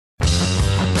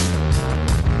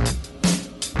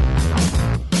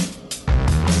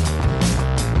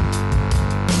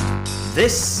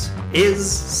This is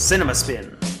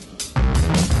CinemaSpin.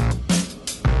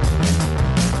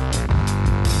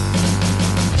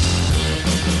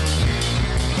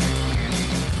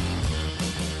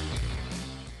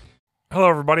 Hello,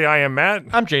 everybody. I am Matt.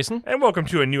 I'm Jason. And welcome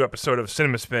to a new episode of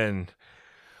CinemaSpin.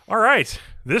 All right.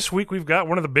 This week we've got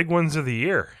one of the big ones of the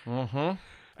year. Mm-hmm.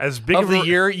 As big Of the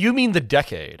year? You mean the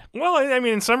decade? Well, I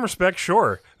mean, in some respects,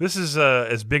 sure. This is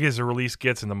as big as a release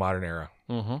gets in the modern era.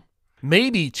 Mm-hmm.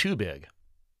 Maybe too big.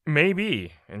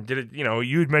 Maybe. And did it,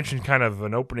 you'd mentioned kind of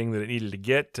an opening that it needed to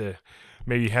get to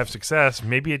maybe have success.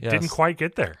 Maybe it didn't quite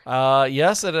get there.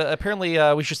 Yes. Apparently,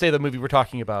 we should say the movie we're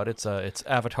talking about. It's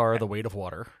Avatar: The Weight of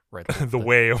Water. Right. The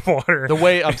Way of Water. The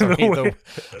way. I'm sorry.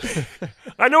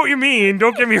 I know what you mean.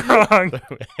 Don't get me wrong.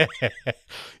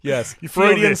 Yes. You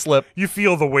Freudian slip. You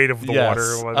feel the weight of the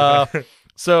water.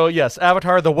 So yes,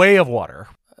 Avatar: The Way of Water.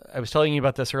 I was telling you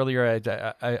about this earlier.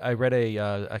 I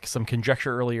read some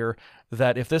conjecture earlier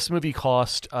that if this movie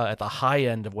cost at the high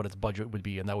end of what its budget would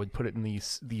be, and that would put it in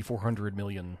the 400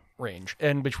 million range,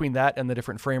 and between that and the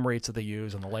different frame rates that they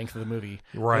use and the length of the movie,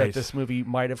 right, that this movie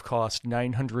might have cost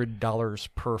 $900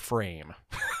 per frame.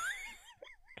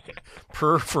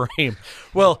 Per frame.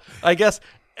 Well, I guess.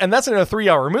 And that's in a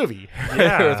 3-hour movie,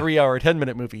 yeah. Or a 3-hour,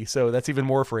 10-minute movie. So that's even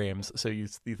more frames. So you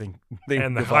think they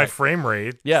and the high frame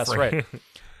rate. Yes, right.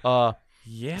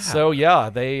 Yeah. So yeah,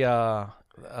 they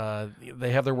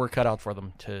have their work cut out for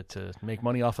them to make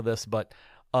money off of this. But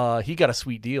he got a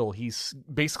sweet deal. He's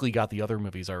basically got the other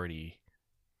movies already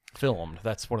filmed.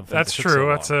 That's one of the things. That's true.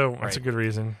 That's a good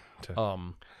reason.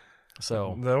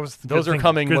 So those are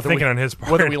coming. Good thinking on his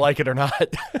part. Whether we like it or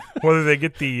not. Whether they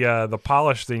get the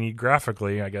polish they need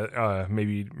graphically, I guess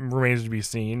maybe remains to be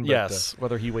seen. But, yes,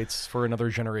 whether he waits for another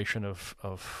generation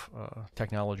of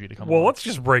technology to come. Well, along. let's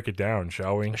just break it down,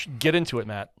 shall we? Get into it,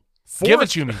 Matt. Give it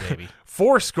to me, baby.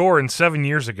 47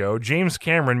 years ago, James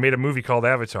Cameron made a movie called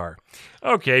Avatar.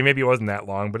 Okay, maybe it wasn't that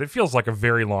long, but it feels like a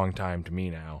very long time to me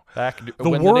now. Back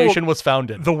when the nation was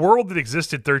founded. The world that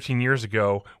existed 13 years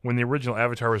ago when the original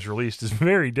Avatar was released is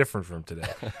very different from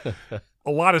today.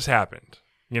 A lot has happened,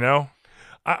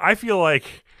 I feel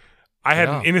like I had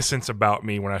an innocence about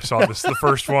me when I saw the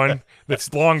first one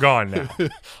that's long gone now.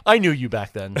 I knew you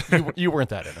back then. You weren't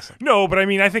that innocent. No, but I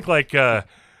mean, I think like...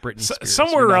 Britney Spears.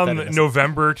 Somewhere around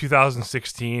November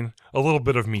 2016, a little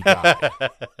bit of me died.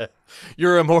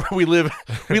 We live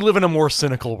in a more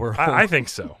cynical world. I think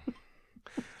so.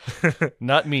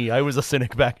 Not me. I was a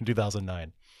cynic back in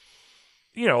 2009.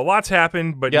 A lot's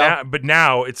happened, but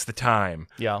now it's the time.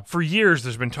 Yeah. For years,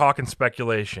 there's been talk and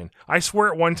speculation. I swear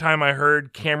at one time I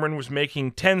heard Cameron was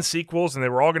making 10 sequels, and they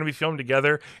were all going to be filmed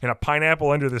together in a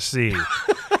pineapple under the sea.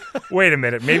 Wait a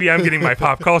minute, maybe I'm getting my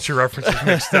pop culture references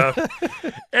mixed up.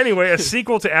 Anyway, a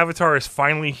sequel to Avatar is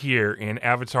finally here in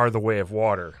Avatar: The Way of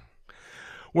Water.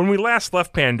 When we last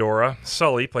left Pandora,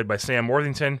 Sully, played by Sam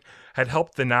Worthington, had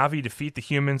helped the Na'vi defeat the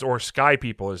humans, or Sky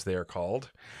People as they are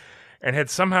called, and had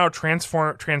somehow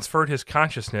transferred his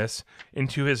consciousness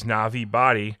into his Na'vi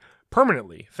body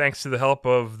permanently, thanks to the help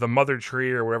of the Mother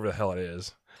Tree or whatever the hell it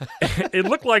is. It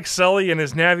looked like Sully and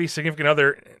his Na'vi significant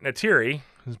other, Neytiri,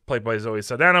 who's played by Zoe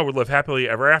Saldana, would live happily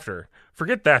ever after.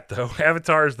 Forget that, though.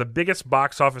 Avatar is the biggest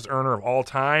box office earner of all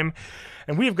time,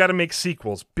 and we've got to make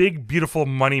sequels. Big, beautiful,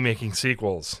 money-making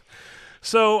sequels.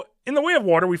 So, in The Way of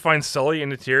Water, we find Sully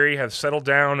and Neytiri have settled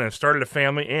down and have started a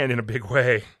family, and in a big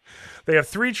way. They have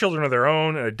 3 children of their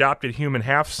own, an adopted human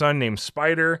half-son named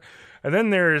Spider, and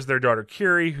then there is their daughter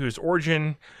Kiri, whose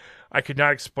origin I could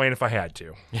not explain if I had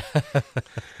to.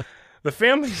 The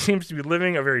family seems to be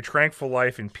living a very tranquil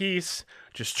life in peace,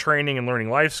 just training and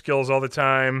learning life skills all the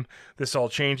time. This all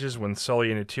changes when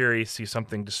Sully and Neytiri see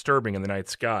something disturbing in the night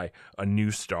sky, a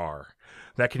new star.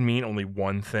 That can mean only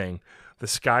one thing. The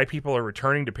Sky People are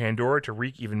returning to Pandora to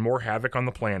wreak even more havoc on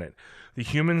the planet. The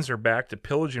humans are back to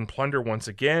pillage and plunder once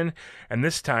again, and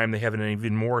this time they have an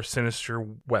even more sinister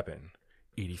weapon,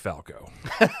 Edie Falco.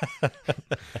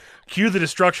 Cue the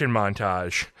destruction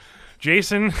montage.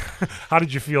 Jason, how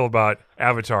did you feel about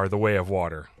Avatar: The Way of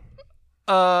Water?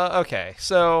 Okay,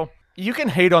 so you can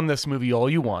hate on this movie all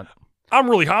you want.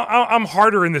 I'm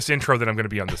harder in this intro than I'm going to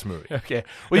be on this movie. Okay,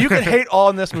 well, you can hate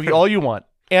on this movie all you want,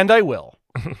 and I will.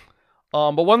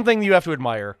 But one thing you have to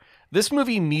admire, this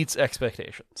movie meets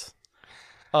expectations.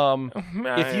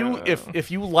 If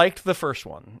you liked the first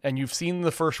one and you've seen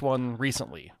the first one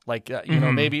recently, like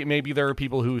maybe there are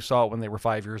people who saw it when they were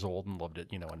 5 years old and loved it,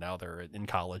 and now they're in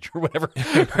college or whatever,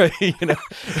 right?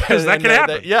 Because that can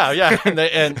happen.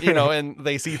 And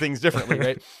they see things differently,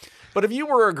 right? But if you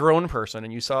were a grown person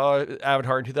and you saw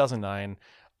Avatar in 2009,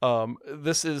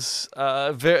 This is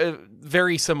very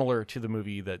very similar to the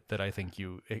movie that I think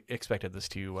you expected this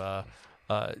to.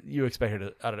 You expected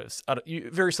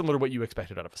it very similar to what you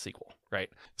expected out of a sequel, right?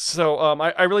 So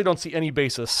I really don't see any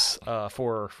basis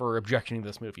for objecting to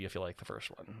this movie if you like the first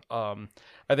one.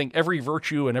 I think every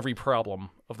virtue and every problem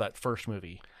of that first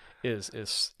movie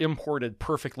is imported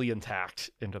perfectly intact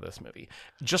into this movie.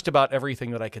 Just about everything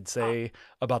that I could say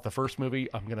about the first movie,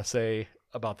 I'm going to say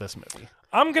about this movie.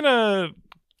 I'm going to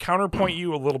counterpoint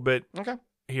you a little bit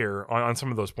here on some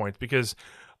of those points, because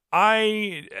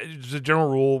I, as a general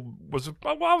rule,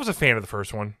 I was a fan of the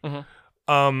first one.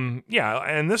 Yeah,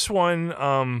 and this one,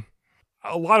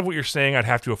 a lot of what you're saying I'd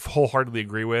have to wholeheartedly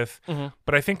agree with,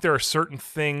 but I think there are certain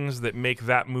things that make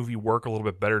that movie work a little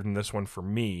bit better than this one for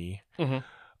me.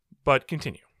 But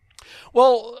continue.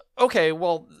 Well, okay,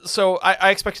 so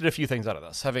I expected a few things out of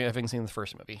this, having seen the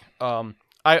first movie.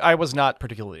 I was not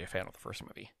particularly a fan of the first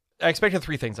movie. I expected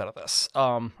 3 things out of this.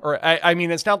 I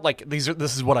mean, it's not like this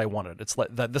is what I wanted. It's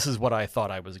like that this is what I thought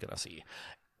I was going to see.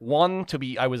 One,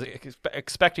 I was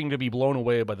expecting to be blown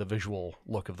away by the visual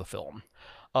look of the film.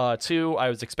 2, I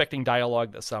was expecting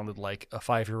dialogue that sounded like a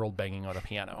 5-year-old banging on a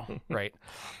piano, right?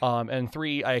 And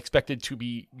 3, I expected to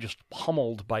be just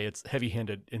pummeled by its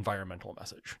heavy-handed environmental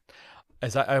message.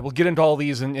 As I will get into all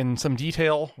these in some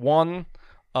detail. 1,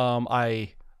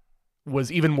 I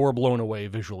was even more blown away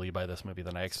visually by this movie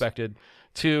than I expected.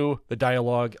 2, the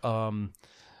dialogue, and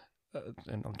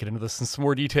I'll get into this in some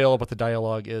more detail, but the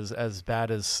dialogue is as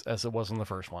bad as it was in the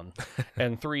first one.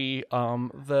 And 3,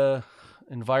 the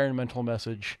environmental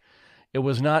message, it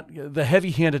was not, the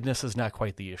heavy-handedness is not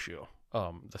quite the issue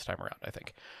this time around, I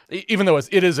think. Even though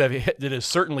it is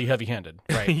certainly heavy-handed,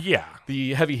 right? Yeah.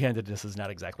 The heavy-handedness is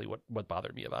not exactly what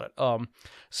bothered me about it.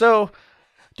 So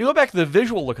to go back to the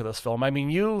visual look of this film, I mean,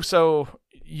 you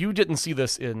didn't see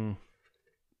this in,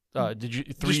 did you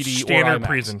 3D just standard or IMAX?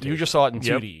 presentation. You just saw it in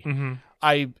 2D. Mm-hmm.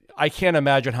 I can't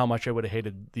imagine how much I would have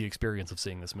hated the experience of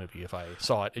seeing this movie if I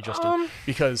saw it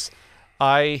because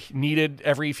I needed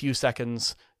every few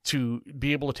seconds to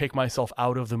be able to take myself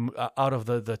out of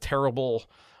the terrible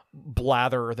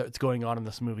blather that's going on in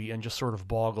this movie and just sort of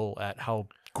boggle at how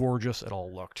gorgeous it all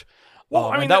looked. Well,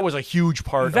 I mean, that was a huge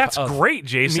part. That's of great,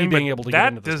 Jason. Me being able to get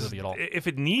into this movie at all. If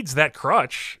it needs that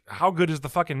crutch, how good is the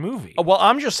fucking movie? Well,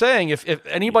 I'm just saying, if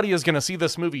anybody is going to see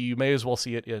this movie, you may as well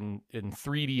see it in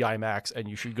 3D IMAX, and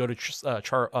you should go to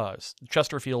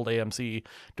Chesterfield AMC.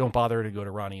 Don't bother to go to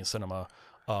Ronnie's Cinema.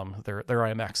 Their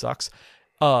IMAX sucks.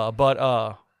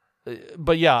 But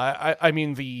yeah, I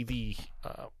mean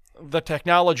the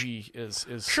technology is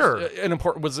sure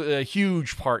was a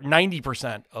huge part,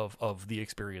 90% of the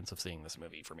experience of seeing this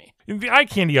movie for me. The eye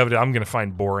candy of it, I'm going to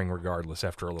find boring regardless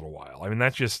after a little while. I mean,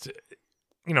 that's just,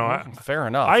 fair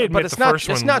enough. I admit but it's the not. first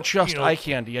one, it's not just eye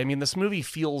candy. I mean, this movie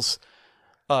feels.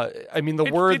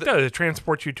 It does. It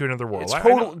transports you to another world. It's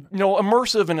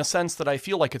immersive in a sense that I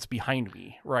feel like it's behind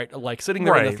me, right? Like sitting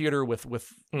there in the theater with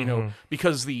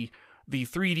because the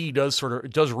 3D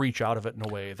does reach out of it in a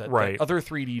way that other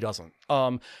 3D doesn't.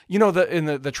 In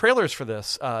the trailers for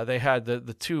this, they had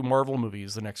the 2 Marvel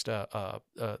movies, the next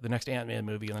Ant-Man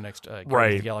movie and the next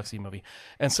Guardians of the Galaxy movie,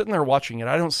 and sitting there watching it,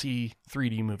 I don't see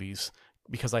 3D movies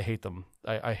because I hate them.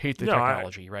 I hate the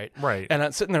technology, right? Right. And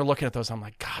I'm sitting there looking at those, I'm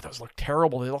like, God, those look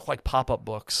terrible. They look like pop-up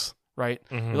books, right?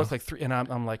 Mm-hmm. They look like and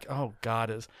I'm like, oh God,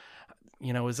 is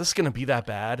this going to be that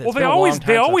bad? Well, they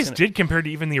always did compared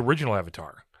to even the original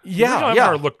Avatar. Yeah, the original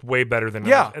Avatar looked way better than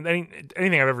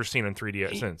anything I've ever seen in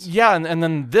 3D since. Yeah, and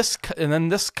then this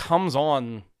comes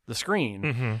on the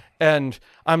screen, and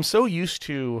I'm so used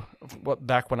to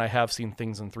back when I have seen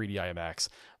things in 3D IMAX,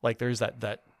 like there's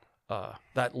that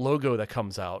logo that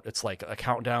comes out. It's like a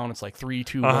countdown. It's like 3,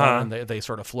 2, 1, and they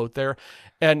sort of float there.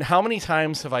 And how many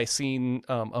times have I seen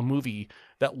a movie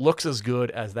that looks as good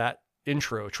as that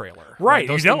intro trailer? Right,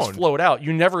 those you things don't float out.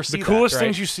 You never see the coolest that, right?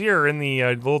 things you see are in the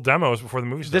little demos before the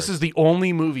movie starts. This is the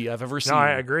only movie I've ever seen. No,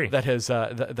 I agree. That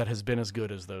has been as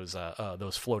good as those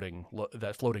floating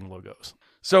logos.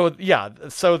 So yeah,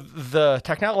 so the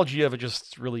technology of it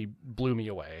just really blew me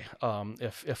away.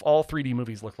 If all 3D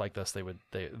movies looked like this, they would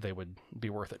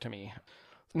be worth it to me.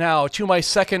 Now, to my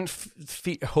second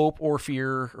hope or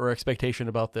fear or expectation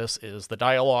about this is the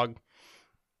dialogue.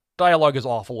 Dialogue is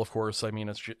awful, of course. I mean,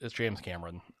 it's James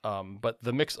Cameron. But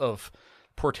the mix of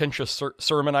portentous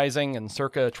sermonizing and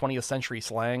circa 20th century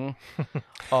slang.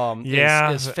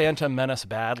 Yeah. Is Phantom Menace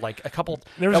bad? Like at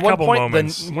There's a one couple point,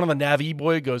 moments. one of the Navy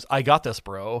boy goes, "I got this,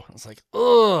 bro." It's like,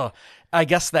 ugh. I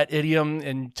guess that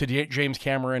idiom to James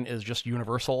Cameron is just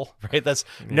universal, right? That's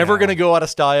never going to go out of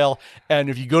style. And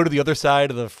if you go to the other side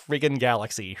of the friggin'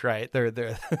 galaxy, right?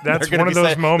 That's one of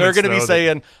those moments. They're going to be though,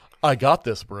 saying, "I got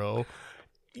this, bro."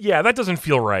 Yeah, that doesn't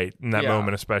feel right in that Yeah.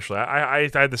 moment, especially. I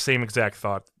had the same exact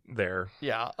thought there.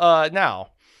 Yeah.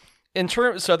 Now,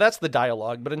 so that's the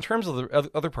dialogue, but in terms of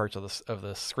the other parts of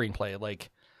the screenplay, like,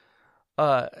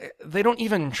 they don't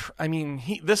even.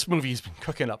 This movie's been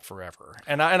cooking up forever,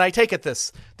 and I take it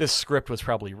this script was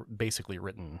probably basically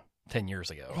written 10 years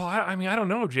ago. Well, I don't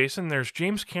know, Jason. There's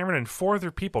James Cameron and 4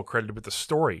 other people credited with this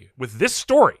story.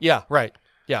 Yeah. Right.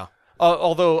 Yeah.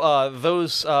 Although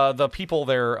the people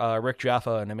there, Rick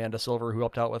Jaffa and Amanda Silver, who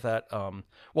helped out with that.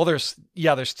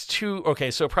 There's 2. Okay,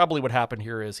 so probably what happened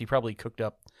here is he probably cooked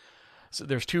up. So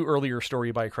there's 2 earlier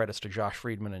story by credits to Josh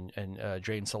Friedman and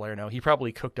Jane Salerno. He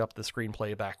probably cooked up the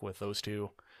screenplay back with those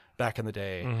 2 back in the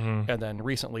day, and then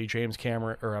recently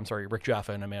Rick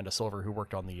Jaffa and Amanda Silver, who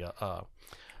worked on the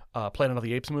Planet of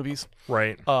the Apes movies.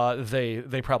 Right.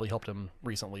 They probably helped him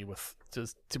recently with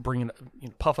to bring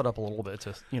it, puff it up a little bit,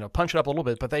 to punch it up a little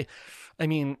bit. But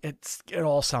it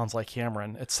all sounds like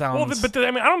Cameron. It sounds I'm not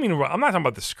talking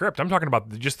about the script. I'm talking about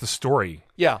just the story.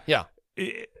 yeah.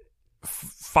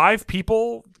 5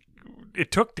 people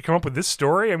it took to come up with this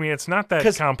story. It's not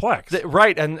that complex.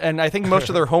 Right, and I think most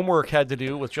of their homework had to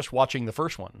do with just watching the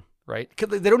first one, right? 'Cause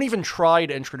they don't even try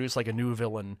to introduce like a new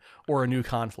villain or a new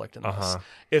conflict in this.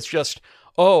 It's just,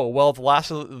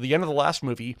 the end of the last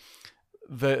movie,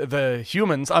 the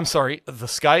humans, the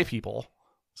sky people,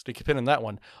 stick a pin in that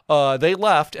one, they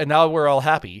left, and now we're all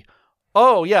happy.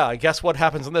 Oh, yeah, guess what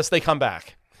happens in this? They come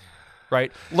back.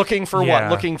 Right, looking for what?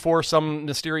 Looking for some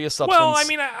mysterious substance. Well,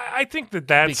 I think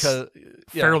that's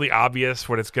fairly obvious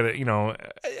what it's gonna.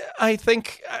 I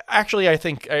think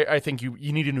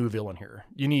you need a new villain here.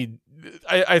 You need.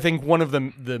 I think one of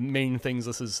the main things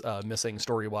this is missing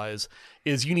story wise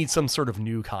is you need some sort of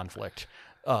new conflict.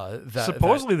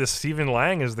 Supposedly, the Stephen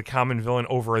Lang is the common villain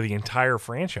over the entire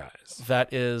franchise.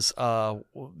 That is,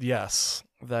 yes.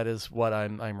 That is what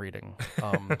I'm reading.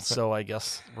 So I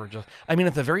guess we're just.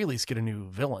 At the very least, get a new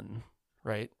villain,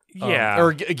 right? Yeah.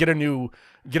 Or get a new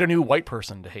white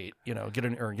person to hate. Get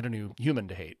a new human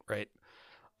to hate, right?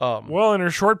 Well, in a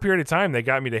short period of time, they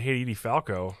got me to hate Edie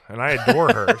Falco, and I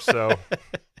adore her. So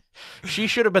she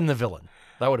should have been the villain.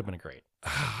 That would have been great.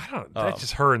 That's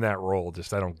just her in that role.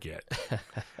 I don't get.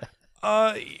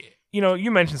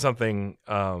 You mentioned something.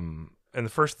 And the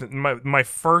first,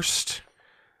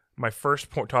 my first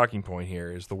talking point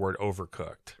here is the word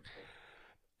overcooked.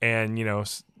 And,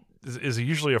 is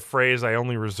usually a phrase I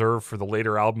only reserve for the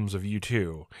later albums of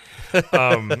U2.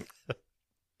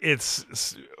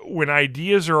 It's when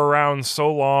ideas are around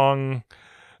so long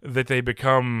that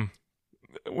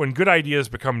when good ideas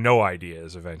become no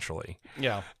ideas eventually.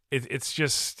 Yeah. It's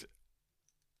just,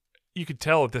 you could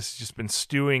tell that this has just been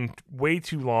stewing way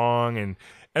too long, and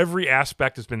every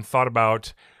aspect has been thought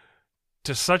about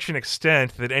to such an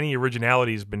extent that any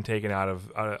originality has been taken out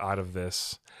of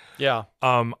this. Yeah.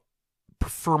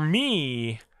 For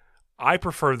me, I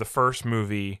prefer the first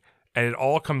movie, and it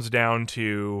all comes down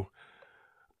to,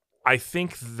 I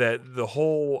think that the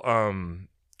whole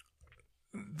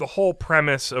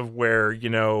premise of where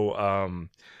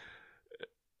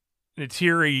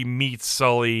Neytiri meets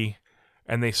Sully,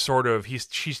 and they sort of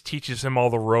she teaches him all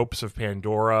the ropes of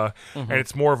Pandora, and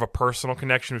it's more of a personal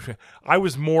connection. I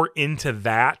was more into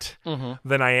that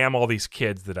than I am all these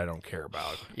kids that I don't care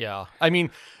about. Yeah,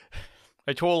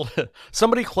 I told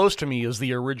somebody close to me is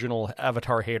the original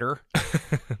Avatar hater.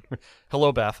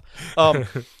 Hello, Beth.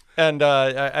 And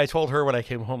I told her when I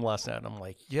came home last night, and I'm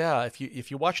like, yeah,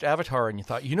 if you watched Avatar and you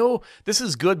thought, this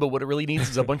is good, but what it really needs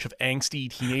is a bunch of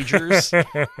angsty teenagers.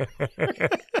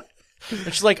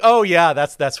 And she's like, oh yeah,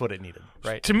 that's what it needed,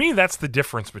 right? To me, that's the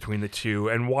difference between the two,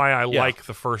 and why I like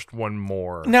the first one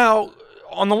more. Now,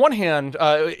 on the one hand,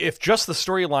 if just the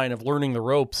storyline of learning the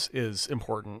ropes is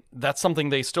important, that's something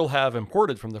they still have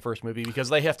imported from the first movie, because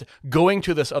they have to, going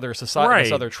to this other society,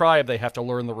 this other tribe, they have to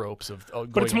learn the ropes of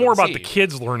going. But it's more about the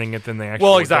kids learning it than the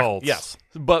actual adults. Yes.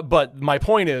 But my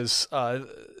point is,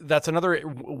 that's another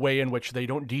way in which they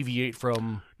don't deviate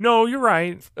from. No, you're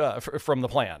right. From the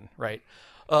plan, right?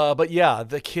 But yeah,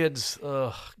 the kids.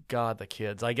 God, the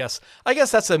kids. I guess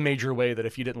that's a major way that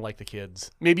if you didn't like the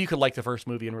kids, maybe you could like the first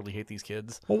movie and really hate these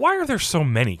kids. Well, why are there so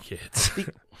many kids?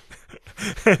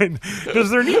 Does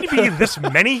there need to be this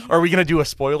many? Are we gonna do a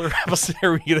spoiler episode?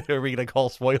 Are we gonna call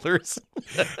spoilers?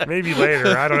 Maybe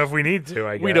later. I don't know if we need to.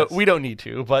 I guess We don't need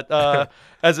to, but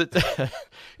as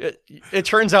it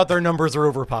turns out, their numbers are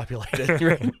overpopulated.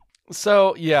 Right?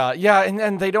 So yeah,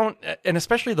 and they don't, and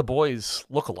especially the boys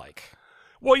look alike.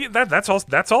 Well, yeah, that's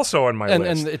also on my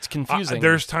list. And it's confusing.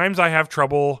 There's times I have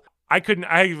trouble.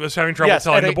 I was having trouble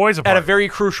telling the boys apart. At a very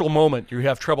crucial moment, you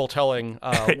have trouble telling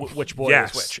which boy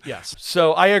Yes. is which. Yes.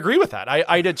 So I agree with that.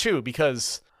 I did too,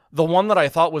 because the one that I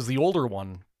thought was the older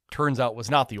one turns out was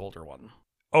not the older one.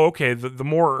 Oh, okay. The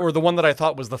more, Or the one that I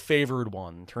thought was the favored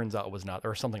one turns out was not,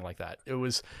 or something like that. There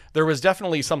was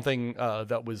definitely something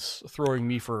that was throwing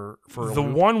me for a the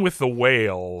loop. one with the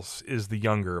whales is the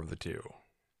younger of the two.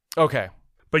 Okay.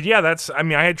 But yeah,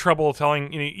 I had trouble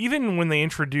telling, even when they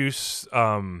introduce,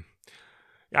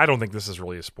 I don't think this is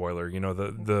really a spoiler.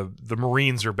 The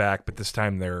Marines are back, but this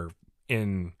time they're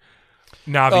in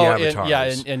Na'vi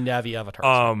avatars. In Na'vi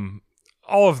avatars.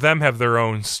 All of them have their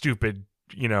own stupid,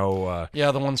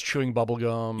 the ones chewing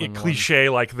bubblegum. And cliche,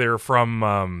 like they're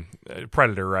from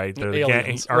Predator, right? They're the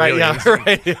aliens. or Right, aliens.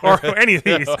 yeah, right. Or any of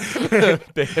these.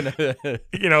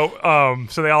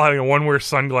 So they all having one wear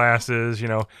sunglasses,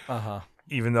 Uh-huh.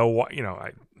 even though,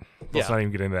 let's not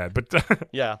even get into that. But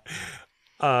Yeah.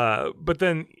 but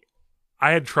then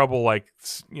I had trouble,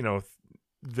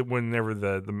 whenever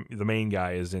the main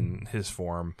guy is in his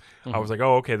form, I was like,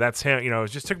 oh, okay, that's him. It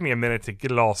just took me a minute to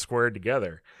get it all squared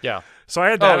together. Yeah. So I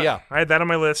had that. Oh, yeah. I had that on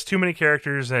my list. Too many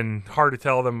characters and hard to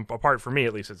tell them apart for me,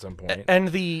 at least at some point. And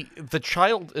the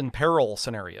child in peril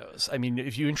scenarios. I mean,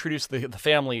 if you introduce the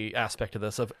family aspect of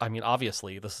this,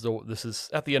 obviously this is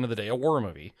at the end of the day a war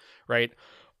movie, right?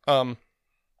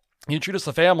 You introduce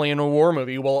the family in a war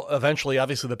movie. Well, eventually,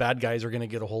 obviously, the bad guys are going to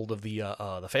get a hold of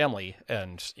the family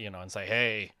and and say,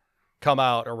 "Hey, come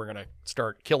out, or we're going to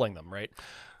start killing them." Right?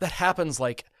 That happens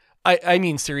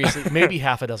seriously, maybe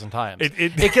half a dozen times.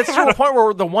 It gets to a point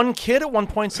where the one kid at one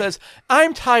point says,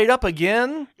 "I'm tied up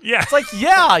again." Yeah, it's like,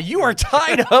 yeah, you are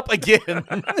tied up again.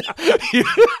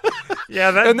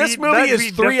 Yeah, and this movie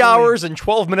is 3 hours and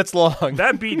 12 minutes long.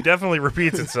 That beat definitely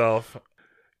repeats itself.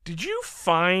 Did you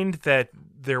find that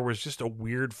there was just a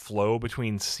weird flow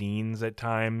between scenes at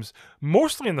times,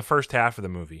 mostly in the first half of the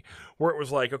movie, where it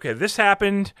was like, okay, this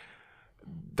happened,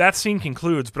 that scene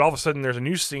concludes, but all of a sudden there's a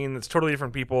new scene that's totally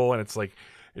different people, and it's like,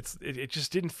 it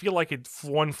just didn't feel like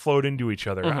one flowed into each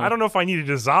other. Mm-hmm. I don't know if I need to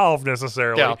dissolve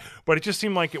necessarily, Yeah. but it just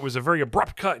seemed like it was a very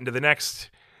abrupt cut into the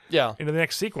next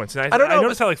sequence. And I don't know, I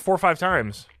noticed that like 4 or 5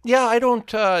 times. Yeah, I don't.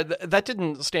 That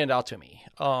didn't stand out to me.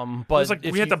 But It's like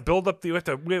we had to build up we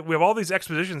have all these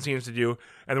exposition scenes to do,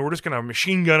 and then we're just gonna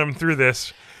machine gun them through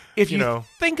this. If you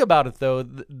think about it, though,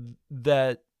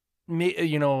 things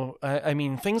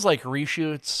like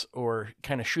reshoots or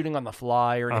kind of shooting on the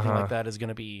fly or anything like that is going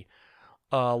to be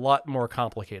a lot more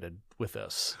complicated with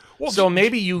this. Well, so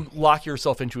maybe you lock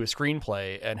yourself into a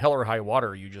screenplay, and hell or high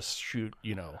water, you just shoot,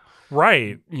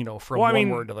 right? From one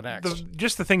word to the next.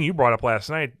 Just the thing you brought up last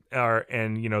night,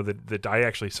 and that I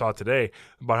actually saw today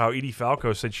about how Edie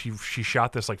Falco said she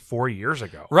shot this like 4 years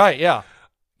ago. Right? Yeah.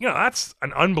 That's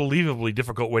an unbelievably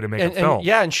difficult way to make a film.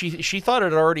 And she thought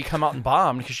it had already come out and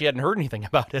bombed because she hadn't heard anything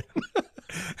about it.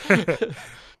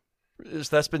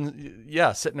 That's been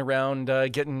sitting around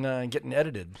getting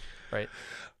edited, right?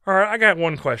 All right, I got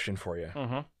one question for you.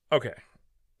 Mm-hmm. Okay.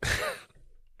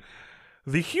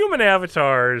 The human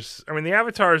avatars, the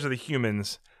avatars of the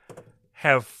humans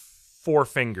have 4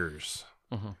 fingers.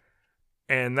 Mm-hmm.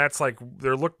 And that's like,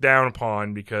 they're looked down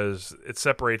upon because it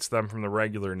separates them from the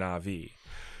regular Na'vi.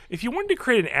 If you wanted to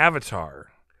create an avatar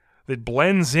that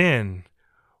blends in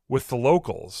with the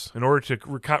locals in order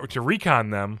to recon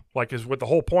them, like is what the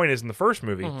whole point is in the first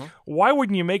movie, why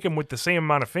wouldn't you make them with the same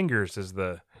amount of fingers as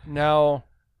the... Now,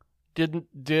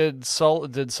 did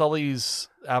Sully's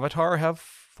avatar have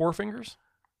 4 fingers?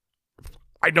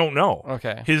 I don't know.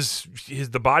 Okay.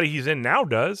 The body he's in now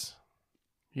does.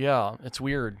 Yeah, it's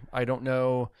weird. I don't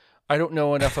know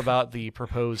enough about the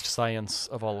proposed science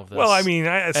of all of this. Well,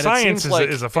 science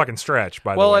is a fucking stretch,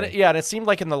 by the way. And it seemed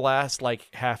like in the last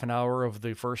half an hour of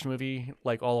the first movie,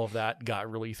 all of that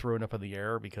got really thrown up in the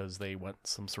air because they went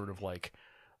some sort of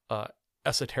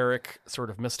esoteric, sort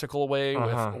of mystical way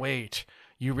with, wait,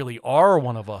 you really are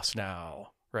one of us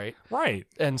now, right? Right.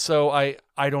 And so I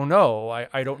don't know.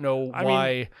 I don't know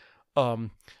why.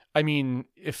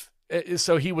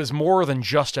 So he was more than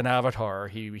just an avatar.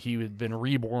 He had been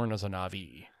reborn as a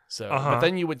Na'vi. So, but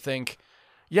then you would think,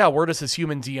 yeah, where does his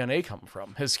human DNA come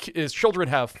from? His children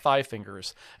have 5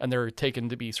 fingers, and they're taken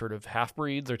to be sort of half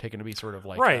breeds. They're taken to be sort of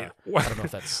like Right. I don't know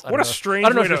if that's What a strange I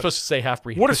don't know way if you're to- supposed to say half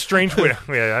breed. What a strange way.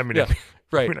 Yeah, I mean, yeah,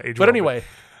 right. I mean, age But well, anyway,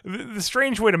 the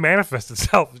strange way to manifest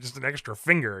itself is just an extra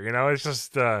finger. You know, it's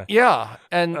just yeah,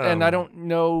 and I don't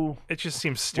know. it just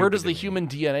seems stupid. Where does to the me. human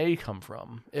DNA come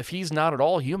from? If he's not at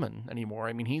all human anymore,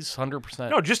 I mean, he's 100%.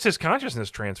 No, just his consciousness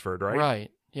transferred, right?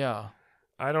 Right. Yeah.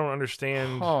 I don't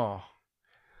understand. Oh.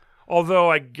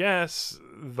 Although I guess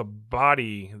the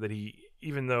body that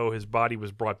even though his body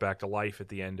was brought back to life at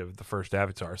the end of the first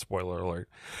Avatar, spoiler alert,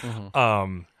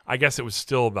 I guess it was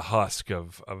still the husk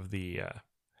of the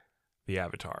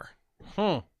Avatar.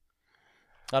 I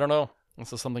don't know.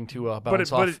 This is something to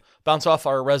but bounce off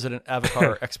our resident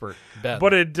Avatar expert, Ben.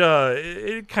 But it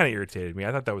kind of irritated me.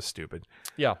 I thought that was stupid.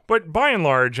 yeah. But by and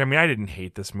large, I mean, I didn't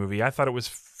hate this movie. I thought it was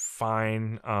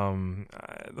fine.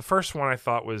 The first one I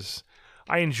thought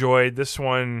I enjoyed. This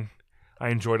one I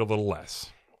enjoyed a little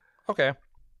less. Okay.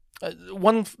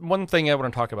 One thing I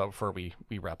want to talk about before we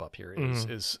wrap up here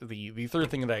is the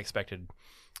third thing that I expected,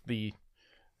 the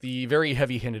very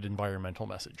heavy-handed environmental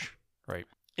message, right?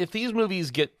 If these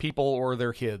movies get people or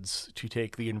their kids to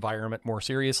take the environment more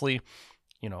seriously,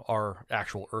 our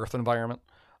actual Earth environment,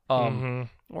 or I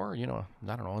don't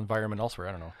know, environment elsewhere,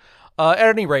 I don't know. At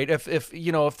any rate,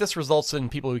 if this results in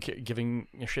people giving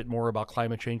a shit more about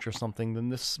climate change or something, then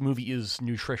this movie is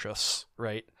nutritious,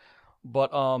 right?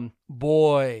 But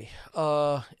boy,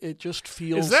 it just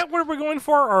feels. Is that what we're going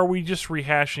for? Or are we just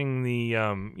rehashing the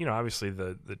obviously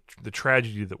the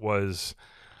tragedy that was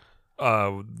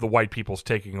the white people's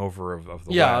taking over of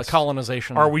the West?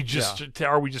 Colonization. Are we just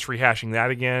rehashing that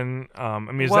again? I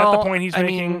mean, is that Well, the point he's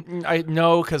making?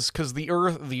 No, because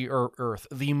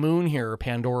the moon here,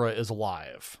 Pandora, is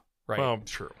alive, right? Well,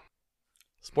 true.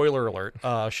 Spoiler alert.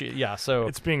 So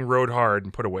It's being rode hard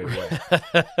and put away.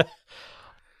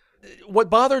 what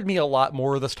bothered me a lot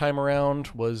more this time around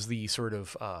was the sort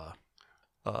of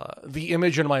the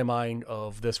image in my mind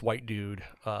of this white dude,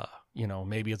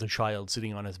 maybe as a child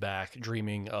sitting on his back,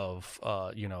 dreaming of,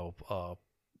 what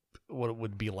it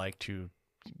would be like to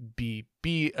be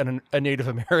a Native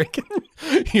American,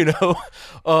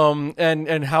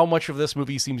 and how much of this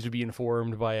movie seems to be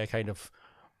informed by a kind of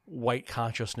white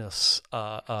consciousness,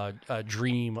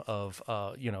 dream of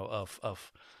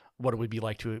what it would be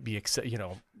like to be,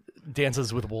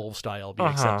 Dances with Wolves style, be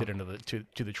accepted into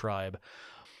to the tribe.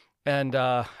 And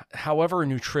however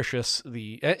nutritious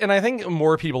and I think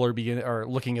more people are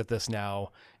looking at this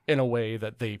now in a way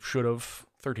that they should have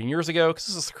 13 years ago, because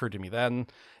this occurred to me then.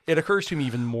 It occurs to me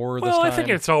even more this time. Well, I think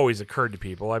it's always occurred to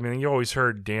people. I mean, you always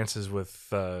heard Dances with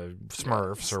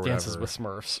Smurfs or whatever. Dances with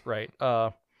Smurfs, right?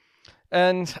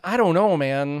 And I don't know,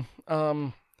 man.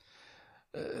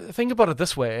 Think about it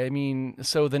this way. I mean,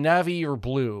 so the Na'vi are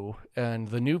blue, and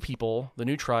the new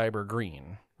tribe are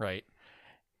green, right?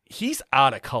 He's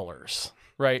out of colors,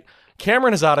 right?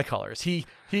 Cameron is out of colors. The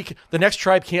next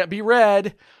tribe can't be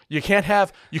red. You couldn't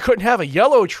have a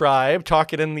yellow tribe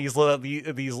talking in these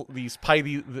it's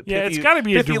got to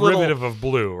be a derivative of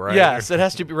blue, right? Yes, it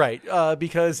has to be, right,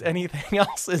 because anything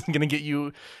else isn't going to get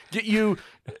you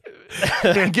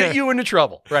into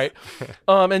trouble, right?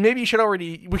 And maybe we should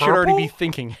already be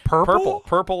thinking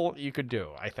purple. You could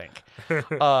do, I think,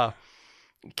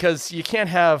 because you can't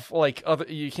have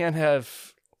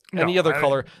any other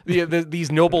color.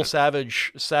 These noble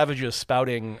savages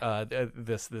spouting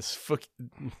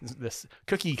this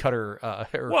cookie cutter,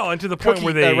 and to the point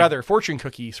where they rather fortune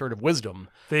cookie sort of wisdom.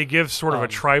 They give sort of a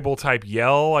tribal type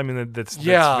yell. I mean, that's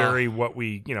very what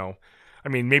we I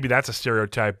mean, maybe that's a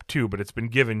stereotype too, but it's been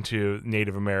given to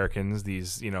Native Americans.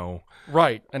 These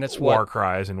right, and it's war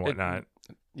cries and whatnot.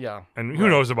 Yeah, and who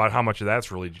knows about how much of that's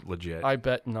really legit? I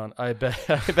bet none. I bet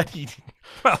he.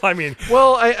 Well, I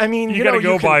mean, you got to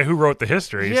go by who wrote the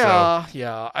history. Yeah, so.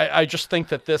 yeah. I just think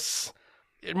that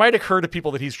it might occur to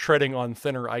people that he's treading on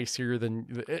thinner ice here and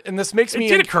this makes me.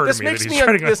 It did occur to me that he's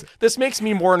treading on. This makes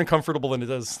me more uncomfortable than it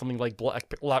does something like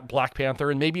Black Panther,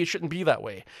 and maybe it shouldn't be that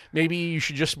way. Maybe you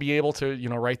should just be able to,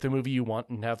 write the movie you want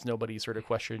and have nobody sort of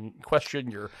question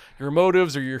your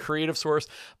motives or your creative source.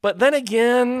 But then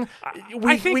again,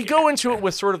 we go into it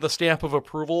with sort of the stamp of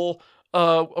approval.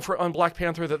 On Black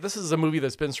Panther, that this is a movie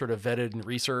that's been sort of vetted and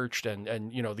researched,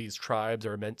 and these tribes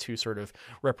are meant to sort of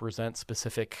represent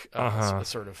specific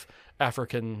sort of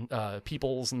African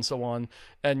peoples and so on.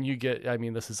 And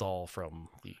this is all from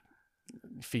the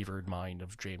fevered mind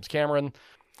of James Cameron.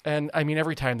 And I mean,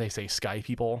 every time they say sky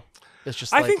people, it's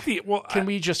just can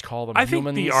we just call them humans?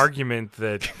 I think the argument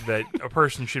that a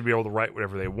person should be able to write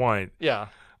whatever they want. Yeah.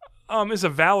 is a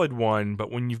valid one,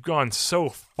 but when you've gone so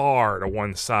far to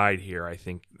one side here, I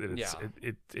think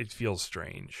that it feels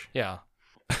strange. Yeah.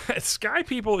 Sky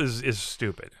people is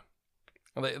stupid.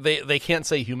 They can't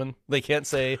say human. They can't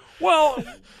say. Well,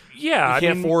 yeah, you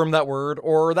can't form that word,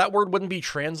 or that word wouldn't be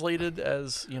translated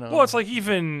as, you know. Well, it's like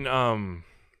even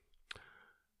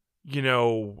you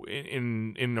know,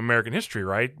 in American history,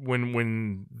 right?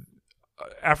 When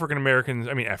African Americans,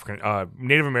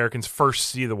 Native Americans first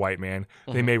see the white man,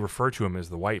 they may refer to him as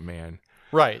the white man.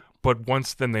 Right. But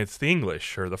once then it's the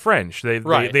English or the French. They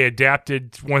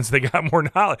adapted once they got more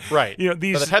knowledge. Right. You know,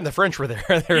 these. By the time the French were there,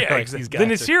 they were yeah, like, exactly. these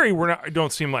guys. The Nasiri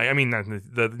don't seem like. I mean,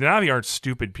 the Navi aren't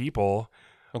stupid people.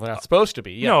 Well, they're not supposed to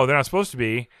be. Yeah. No, they're not supposed to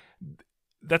be.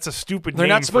 That's a stupid. They're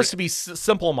name not supposed to be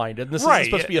simple-minded. This right. is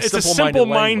supposed to be a it's simple-minded a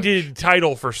simple-minded language.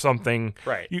 title for something.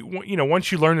 Right. You know,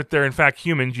 once you learn that they're in fact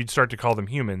humans, you'd start to call them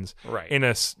humans. Right. In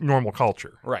a normal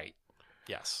culture. Right.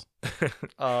 Yes.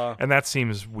 And that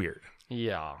seems weird.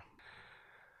 Yeah.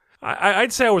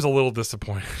 I'd say I was a little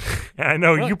disappointed. And I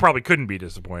know you probably couldn't be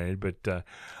disappointed, but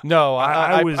no,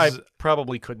 I I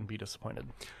probably couldn't be disappointed.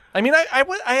 I mean,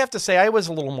 I have to say I was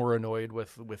a little more annoyed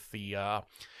with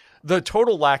the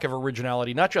total lack of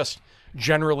originality, not just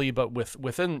generally, but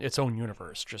within its own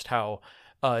universe. Just how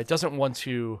it doesn't want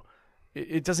to.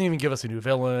 It doesn't even give us a new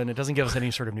villain. It doesn't give us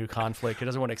any sort of new conflict. It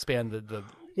doesn't want to expand the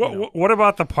What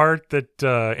about the part that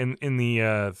in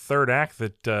the third act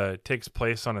that takes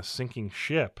place on a sinking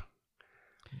ship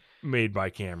made by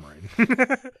Cameron?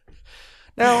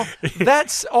 Now,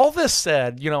 that's all this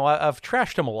said, you know, I've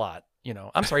trashed him a lot. You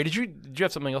know, I'm sorry. Did you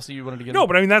have something else that you wanted to get? No,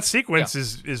 but I mean that sequence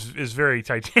is very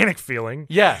Titanic feeling.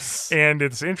 Yes, and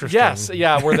it's interesting. Yes,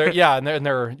 yeah, where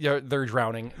they're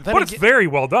drowning. Then but it's very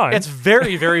well done. It's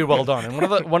very, very well done.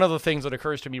 And one of the things that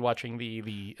occurs to me watching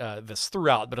this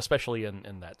throughout, but especially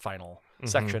in that final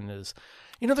section, is,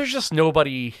 you know, there's just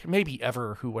nobody, maybe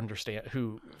ever,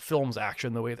 who films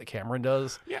action the way that Cameron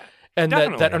does. Yeah, and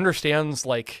definitely. that understands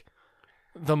like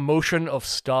the motion of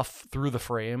stuff through the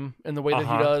frame in the way that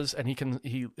he does,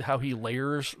 and how he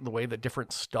layers the way that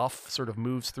different stuff sort of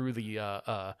moves through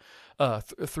the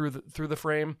through the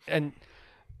frame, and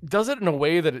does it in a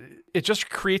way that it just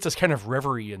creates this kind of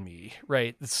reverie in me,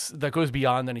 right? That goes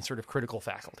beyond any sort of critical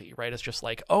faculty, right? It's just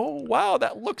like, oh wow,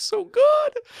 that looks so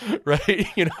good, right?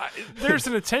 You know, there's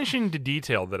an attention to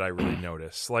detail that I really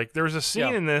notice. Like there's a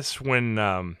scene in this when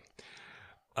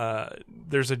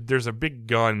there's a big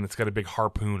gun that's got a big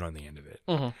harpoon on the end of it,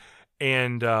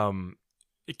 and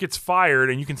it gets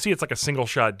fired, and you can see it's like a single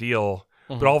shot deal,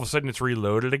 but all of a sudden it's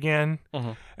reloaded again.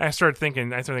 And I started thinking,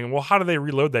 well, how do they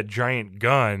reload that giant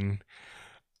gun?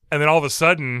 And then all of a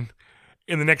sudden,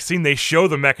 in the next scene, they show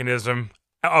the mechanism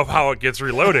of how it gets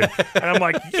reloaded, and I'm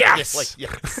like, yes.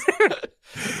 yes.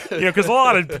 You know, because a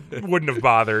lot of wouldn't have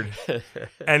bothered,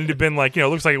 and it'd been like, you know,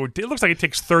 it looks like it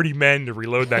takes 30 men to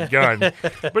reload that gun,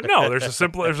 but no, there's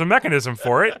a mechanism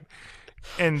for it,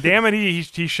 and damn it,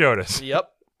 he showed us.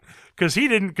 Yep.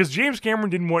 Because James Cameron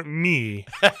didn't want me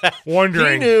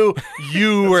wondering. He knew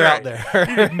you were out there.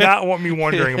 He did not want me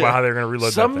wondering about how they're going to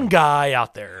reload that thing. Some guy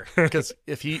out there. Because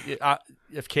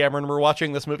if Cameron were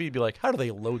watching this movie, he'd be like, how do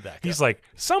they load that gun? He's like,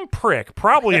 some prick,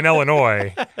 probably in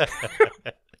Illinois.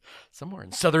 Somewhere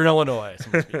in southern Illinois.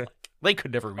 Like, they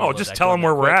could never reload just that tell gun them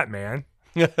where we're quick. at, man.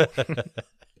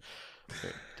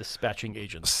 Dispatching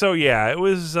agents. So, yeah, it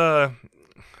was, it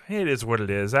is what it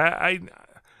is. I'm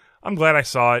glad I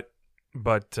saw it,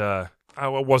 but I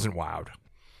wasn't wowed.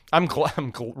 I'm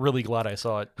really glad I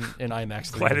saw it in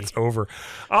IMAX 3D. Glad it's over.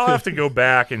 I'll have to go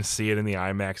back and see it in the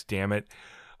IMAX, damn it.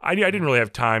 I didn't really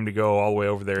have time to go all the way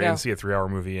over there and see a 3-hour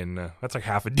movie, and that's like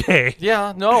half a day.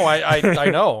 Yeah, no, I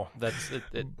know. That's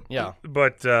it. Yeah.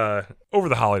 But over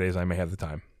the holidays, I may have the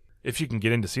time. If you can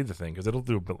get in to see the thing, because it'll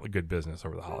do a good business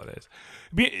over the holidays.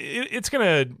 It's going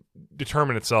to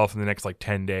determine itself in the next like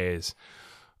 10 days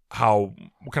what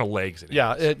kind of legs it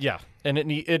has. Yeah, and it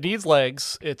needs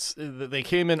legs. They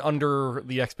came in under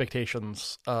the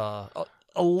expectations a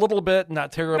little bit,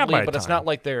 not terribly, but it's not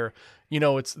like they're, you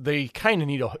know, they kind of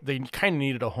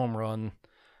needed a home run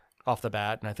off the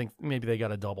bat, and I think maybe they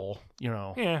got a double, you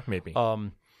know. Yeah, maybe.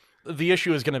 The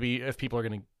issue is going to be if people are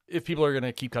going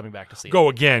to keep coming back to see go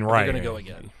again, right? They're going to go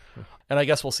again, and I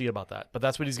guess we'll see about that. But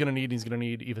that's what he's going to need. He's going to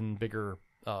need even bigger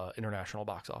international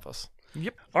box office.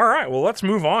 Yep. All right. Well, let's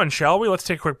move on, shall we? Let's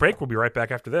take a quick break. We'll be right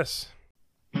back after this.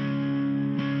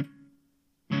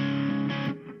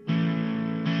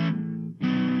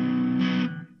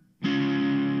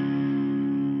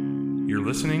 You're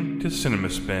listening to Cinema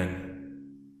Spin.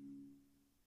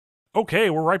 Okay,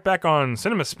 we're right back on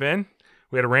Cinema Spin.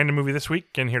 We had a random movie this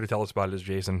week, and here to tell us about it is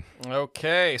Jason.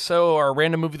 Okay, so our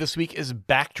random movie this week is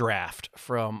Backdraft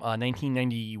from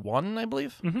 1991, I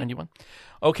believe. 91.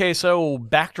 Okay, so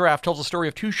Backdraft tells the story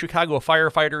of two Chicago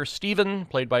firefighters, Stephen,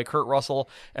 played by Kurt Russell,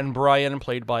 and Brian,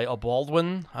 played by a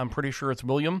Baldwin. I'm pretty sure it's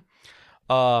William.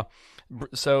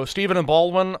 So Stephen and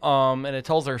Baldwin, and it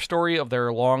tells their story of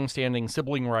their long-standing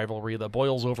sibling rivalry that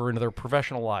boils over into their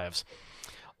professional lives.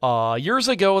 Years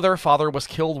ago, their father was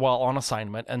killed while on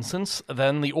assignment, and since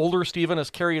then, the older Stephen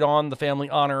has carried on the family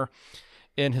honor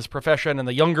in his profession, and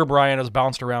the younger Brian has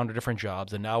bounced around to different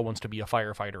jobs and now wants to be a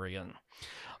firefighter again.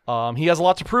 He has a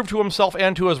lot to prove to himself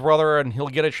and to his brother, and he'll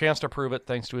get a chance to prove it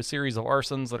thanks to a series of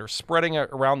arsons that are spreading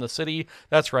around the city.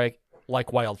 That's right,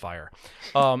 like wildfire,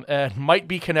 and might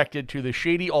be connected to the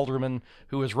shady alderman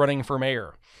who is running for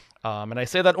mayor. And I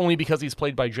say that only because he's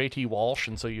played by J.T. Walsh,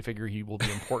 and so you figure he will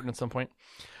be important at some point.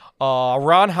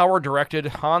 Ron Howard directed.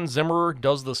 Hans Zimmer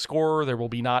does the score. There will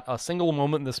be not a single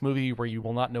moment in this movie where you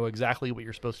will not know exactly what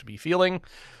you're supposed to be feeling.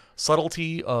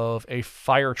 Subtlety of a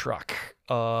fire truck.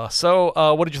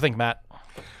 So what did you think, Matt?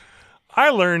 I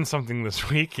learned something this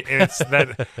week, and it's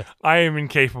that I am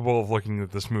incapable of looking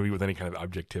at this movie with any kind of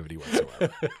objectivity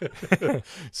whatsoever.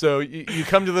 So you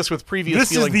come to this with previous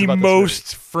This is feelings the about this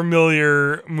most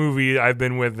familiar movie I've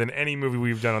been with than any movie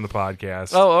we've done on the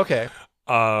podcast. movie. Oh, okay.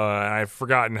 I've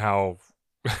forgotten how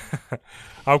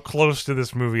how close to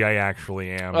this movie I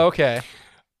actually am. Okay.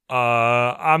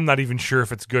 I'm not even sure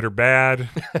if it's good or bad.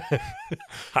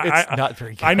 It's not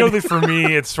very good. I know that for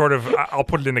me, it's sort of, I'll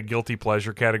put it in a guilty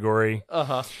pleasure category.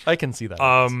 I can see that.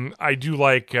 I do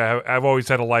like, I've always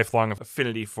had a lifelong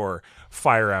affinity for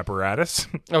fire apparatus.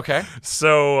 Okay.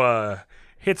 So,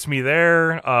 hits me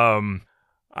there.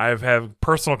 I've had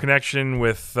personal connection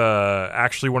with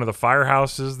actually one of the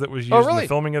firehouses that was used in the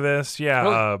filming of this.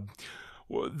 Yeah.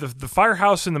 Really? The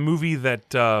firehouse in the movie that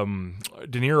De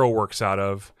Niro works out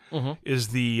of is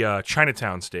the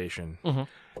Chinatown station.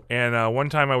 And one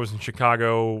time I was in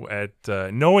Chicago at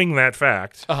knowing that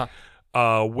fact,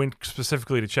 went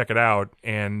specifically to check it out.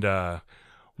 And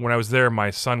when I was there, my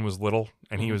son was little,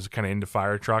 and he was kind of into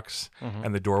fire trucks,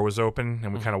 and the door was open,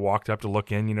 and we kind of walked up to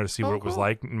look in, to see what it was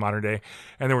like in modern day.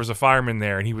 And there was a fireman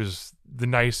there, and he was the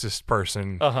nicest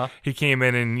person. He came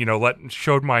in and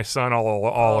showed my son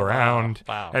all around.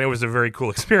 Wow. And it was a very cool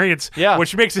experience. Yeah.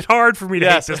 Which makes it hard for me to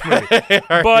hate this movie.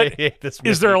 But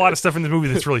is there a lot of stuff in this movie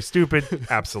that's really stupid?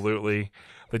 Absolutely.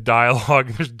 The dialogue,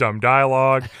 there's dumb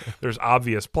dialogue, there's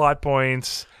obvious plot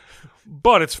points,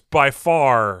 but it's by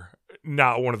far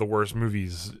not one of the worst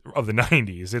movies of the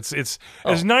 90s. It's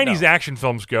as 90s action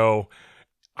films go,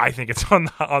 I think it's on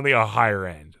the higher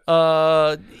end.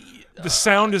 The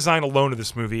sound design alone of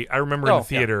this movie, I remember in the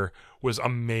theater, was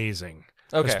amazing,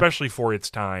 especially for its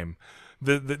time.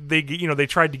 They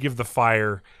tried to give the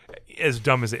fire, as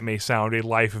dumb as it may sound, a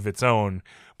life of its own,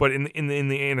 but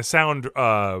in a sound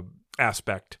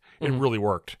aspect, it really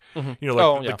worked.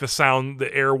 Like the sound,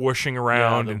 the air whooshing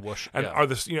around, are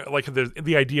this like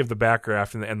the idea of the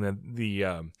backdraft and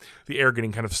the air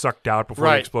getting kind of sucked out before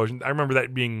the explosion. I remember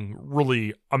that being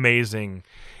really amazing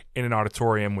in an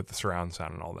auditorium with the surround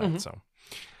sound and all that. So,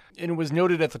 and it was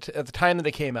noted at the time that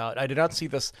it came out. I did not see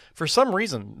this for some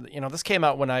reason. This came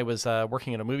out when I was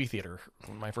working in a movie theater,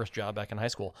 my first job back in high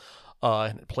school.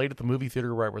 And it played at the movie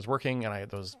theater where I was working, and I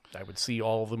would see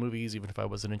all of the movies even if I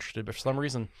wasn't interested. But for some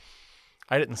reason,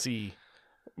 I didn't see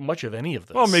much of any of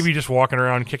this. Well, maybe just walking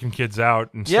around kicking kids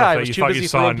out and stuff. Yeah, I that was you too thought busy you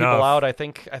saw throwing people enough. out. I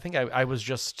think I was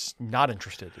just not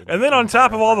interested. And then on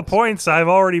top of all the points I've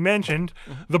already mentioned,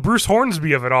 the Bruce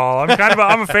Hornsby of it all.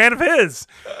 I'm a fan of his.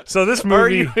 So this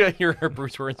movie, you're a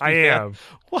Bruce Hornsby. I fan? am.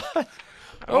 What?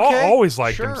 I always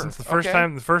liked him sure. since the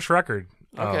first record.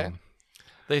 Okay.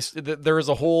 There is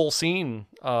a whole scene,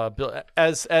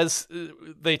 as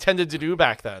they tended to do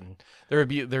back then. There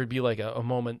would be like a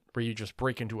moment where you just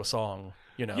break into a song.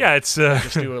 Yeah, it's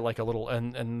just do it like a little.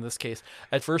 And in this case,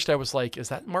 at first I was like, "Is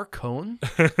that Mark Cohn?"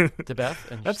 to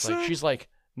Beth, and she's like,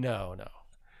 "No."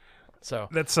 So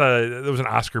that's there was an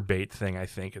Oscar bait thing, I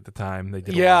think, at the time they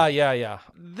did. Yeah.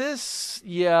 This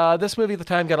movie at the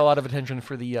time got a lot of attention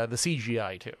for the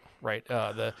CGI too, right?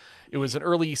 It was an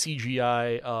early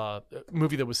CGI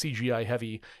movie that was CGI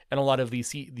heavy, and a lot of the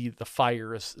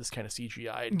fire is kind of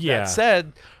CGI. Yeah. That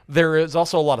said, there is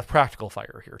also a lot of practical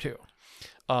fire here too.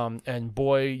 And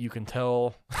boy, you can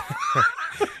tell.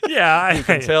 Yeah, you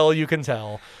can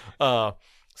tell.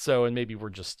 So, and maybe we're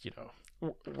just,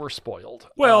 we're spoiled.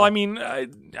 Well, I mean,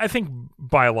 I think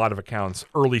by a lot of accounts,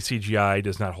 early CGI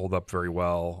does not hold up very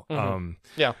well.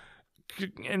 Yeah.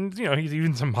 And,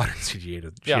 even some modern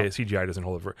CGI doesn't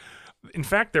hold up. In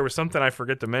fact, there was something I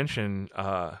forget to mention.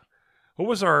 What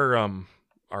was our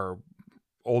our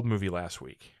old movie last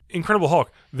week. Incredible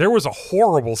Hulk. There was a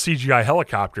horrible CGI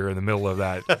helicopter in the middle of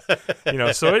that.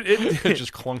 So it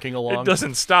just clunking along. It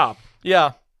doesn't stop.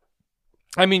 Yeah.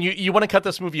 I mean, you want to cut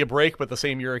this movie a break, but the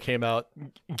same year it came out,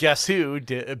 guess who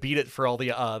beat it for all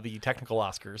the technical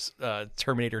Oscars?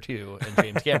 Terminator 2 and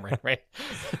James Cameron, right?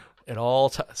 It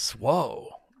all whoa,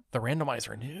 the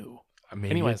randomizer knew.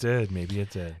 Maybe it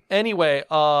did. Anyway,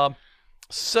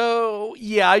 so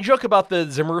yeah, I joke about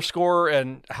the Zimmer score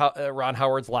and Ron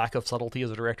Howard's lack of subtlety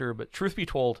as a director, but truth be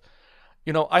told,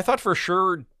 I thought for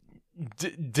sure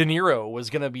De Niro was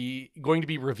going to be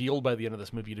revealed by the end of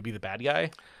this movie to be the bad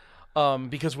guy.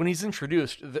 Because when he's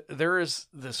introduced, there is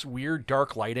this weird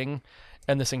dark lighting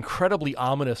and this incredibly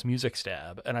ominous music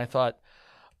stab. And I thought,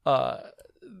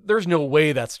 there's no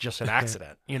way that's just an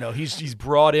accident. He's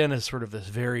brought in as sort of this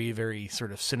very, very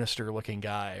sort of sinister looking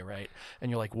guy, right? And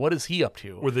you're like, what is he up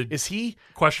to? Is he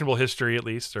questionable history at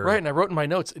least? Or... Right. And I wrote in my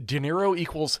notes, De Niro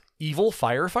equals evil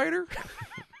firefighter.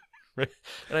 Right.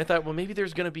 And I thought, well, maybe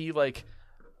there's going to be like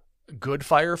good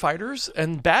firefighters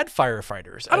and bad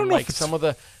firefighters. I don't know like if some of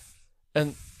the.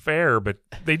 And fair, but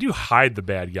they do hide the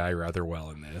bad guy rather well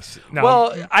in this. Now,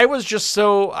 well, I was just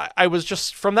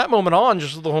from that moment on,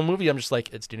 just the whole movie, I'm just like,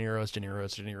 it's De Niro, it's De Niro,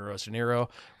 it's De Niro, it's De Niro,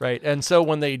 right? And so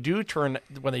when they do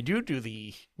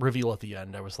the reveal at the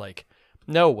end, I was like,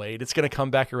 no, wait, it's going to come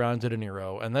back around to De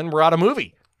Niro, and then we're out of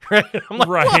movie, right? I'm like,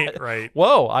 what? Right.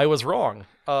 Whoa, I was wrong.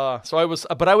 But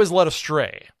I was led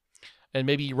astray. And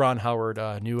maybe Ron Howard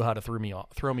knew how to throw me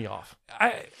off.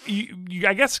 I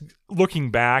guess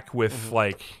looking back with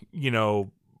full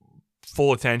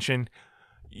attention,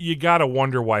 you gotta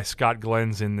wonder why Scott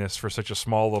Glenn's in this for such a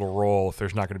small little role. If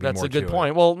there's not going to be more to it. That's a good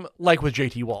point. Well, like with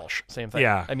J.T. Walsh, same thing.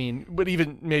 Yeah. I mean, but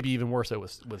maybe even more so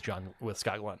with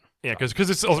Scott Glenn. Yeah, because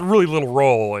it's a really little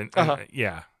role, and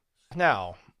yeah.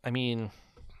 Now, I mean,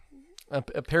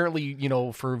 apparently,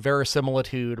 for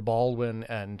verisimilitude, Baldwin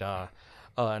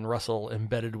and Russell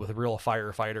embedded with real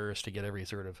firefighters to get every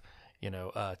sort of,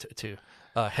 to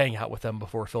hang out with them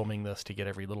before filming this to get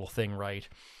every little thing right.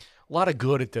 A lot of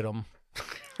good it did them.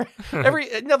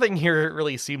 Nothing here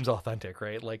really seems authentic,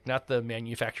 right? Like not the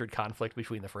manufactured conflict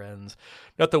between the friends,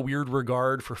 not the weird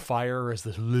regard for fire as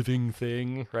this living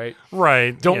thing, right?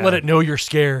 Right. Don't let it know you're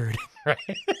scared, right?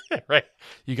 Right.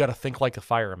 You got to think like a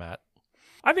fire, Matt.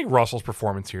 I think Russell's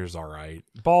performance here is all right.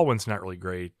 Baldwin's not really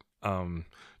great.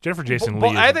 Jennifer Jason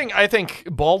Leigh. I think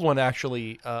Baldwin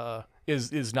actually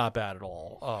is not bad at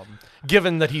all.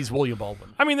 Given that he's William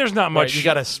Baldwin. I mean, there's not much.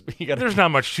 Right, you gotta. There's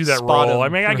not much to that role. I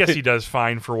mean, I guess he does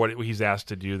fine for what he's asked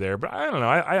to do there. But I don't know.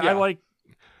 I like.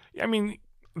 I mean,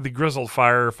 the grizzled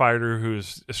firefighter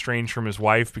who's estranged from his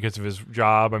wife because of his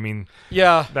job. I mean,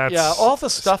 that's all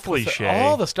the stuff cliche.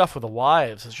 All the stuff with the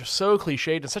wives is just so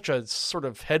cliched and such a sort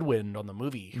of headwind on the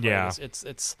movie. Right? Yeah,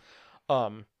 it's.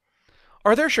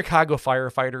 Are there Chicago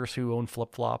firefighters who own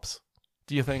flip-flops?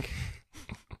 Do you think?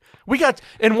 We got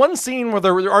in one scene where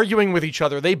they're arguing with each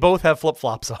other. They both have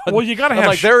flip-flops on. Well, you got to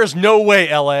have. there is no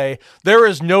way, LA. There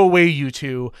is no way you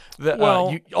two.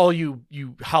 All you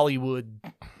Hollywood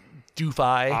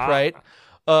doofy, right?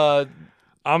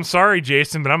 I'm sorry,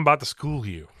 Jason, but I'm about to school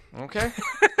you. Okay,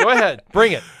 go ahead,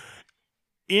 bring it.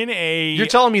 You're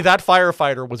telling me that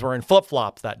firefighter was wearing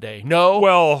flip-flops that day? No.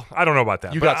 Well, I don't know about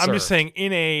that. But I'm just saying,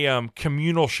 in a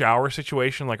communal shower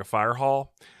situation like a fire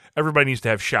hall, everybody needs to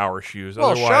have shower shoes.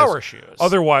 Well, shower shoes.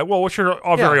 Otherwise, which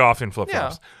are very often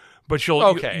flip-flops. Yeah. But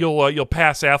you'll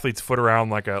pass athlete's foot around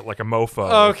like a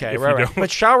mofo. Okay, right.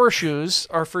 But shower shoes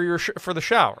are for the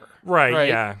shower. Right.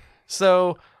 Yeah.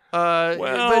 So. I'm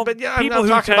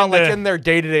talking about like in their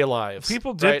day-to-day lives.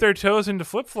 People dip their toes into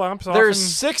flip-flops. There's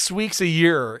 6 weeks a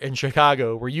year in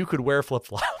Chicago where you could wear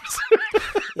flip-flops.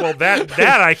 Well, that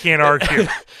I can't argue.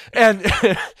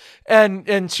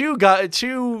 and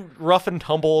two rough and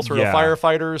tumble sort of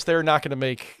firefighters, they're not going to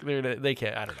make. They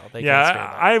can't. I don't know. They can't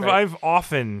stand that, I've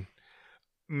often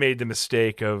made the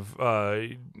mistake of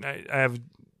I have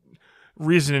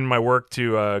reason in my work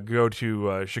to go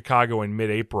to Chicago in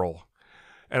mid-April.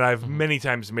 And I've many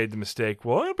times made the mistake,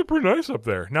 well, it'd be pretty nice up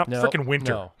there. Not freaking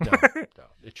winter. No.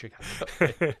 It's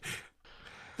Chicago.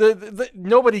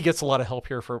 Nobody gets a lot of help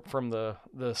here from the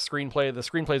screenplay. The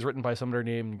screenplay is written by somebody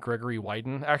named Gregory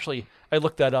Wyden. Actually, I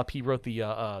looked that up. He wrote the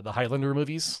Highlander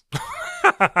movies.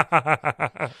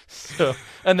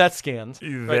 And that scans.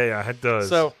 Right? Yeah, it does.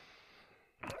 So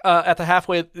at the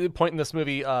halfway point in this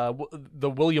movie, the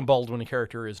William Baldwin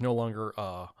character is no longer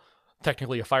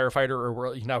technically a firefighter,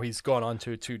 or now he's gone on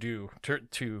to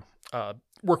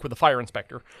work with the fire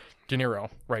inspector, De Niro,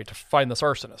 right, to find this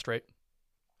arsonist, right?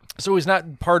 So he's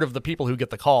not part of the people who get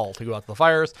the call to go out to the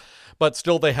fires, but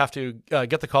still they have to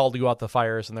get the call to go out to the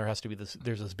fires, and there has to be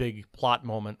there's this big plot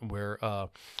moment where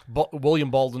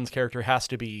William Baldwin's character has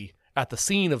to be at the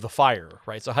scene of the fire,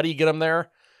 right? So how do you get him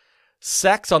there?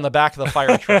 Sex on the back of the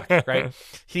fire truck, right?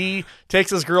 He takes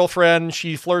his girlfriend,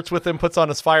 she flirts with him, puts on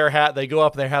his fire hat, they go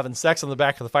up and they're having sex on the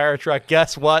back of the fire truck.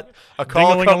 Guess what? A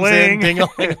call comes in,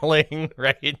 ding-a-ling-a-ling,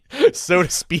 right? So to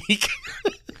speak.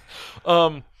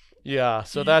 Yeah,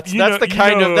 so that's the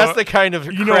kind of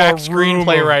crack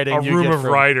screenplay writing. A room of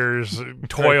writers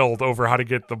toiled over how to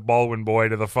get the Baldwin boy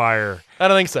to the fire. I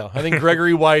don't think so. I think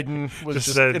Gregory Wyden was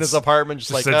just in his apartment,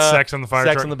 just like said sex on the fire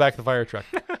truck. Sex on the back of the fire truck.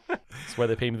 That's why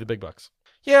they pay me the big bucks.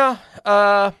 Yeah,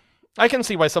 I can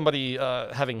see why somebody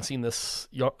having seen this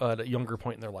at a younger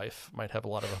point in their life might have a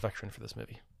lot of affection for this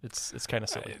movie. It's kind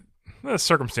of silly. The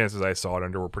circumstances I saw it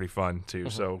under were pretty fun too.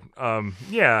 So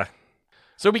yeah.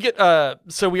 So we get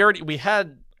we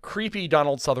had creepy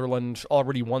Donald Sutherland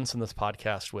already once in this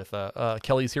podcast with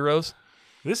Kelly's Heroes.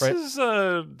 This right? is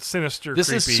sinister. This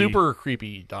creepy. is super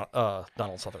creepy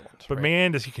Donald Sutherland. But right?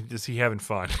 man, is he having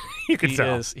fun? You can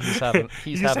tell he's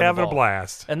having a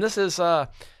blast. And this is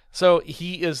so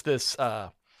he is this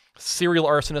serial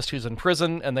arsonist who's in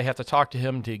prison, and they have to talk to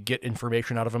him to get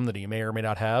information out of him that he may or may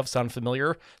not have. Sound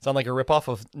familiar? Sound like a ripoff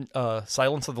of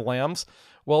Silence of the Lambs?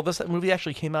 Well, this movie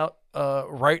actually came out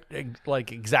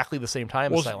like exactly the same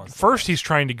time as Silence. First, he's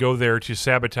trying to go there to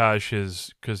sabotage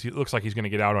because he looks like he's going to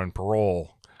get out on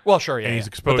parole. Well, sure, yeah. And he's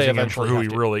exposing him for who he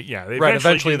really. Yeah, they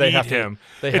eventually they need have him.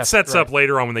 It sets up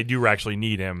later on when they do actually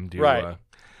need him. Right.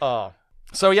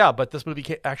 So yeah, but this movie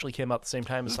actually came out the same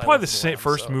time as Silence. Probably the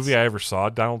first movie I ever saw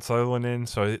Donald Sutherland in.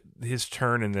 So his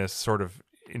turn in this sort of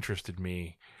interested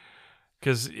me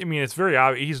because I mean it's very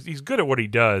obvious he's good at what he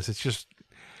does. It's just.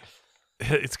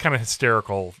 It's kind of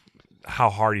hysterical how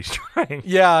hard he's trying.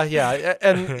 Yeah,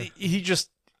 and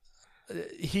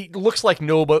he looks like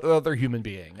no other human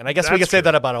being, and I guess we could say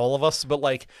that about all of us. But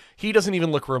like, he doesn't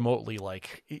even look remotely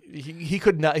like he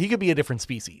could not. He could be a different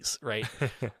species, right?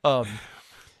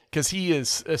 Because he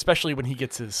is, especially when he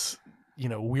gets his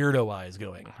weirdo eyes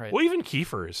going, right? Well, even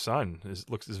Kiefer, his son,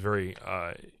 is very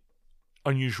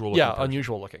unusual. Yeah,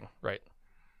 unusual looking, right?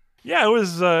 Yeah,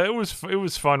 it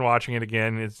was fun watching it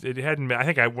again. It hadn't been, I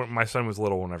think my son was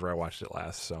little whenever I watched it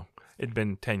last, so it'd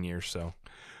been 10 years. So,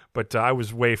 but I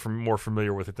was way more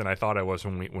familiar with it than I thought I was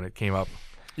when it came up.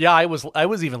 Yeah, I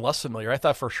was even less familiar. I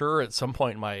thought for sure at some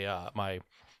point my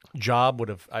job would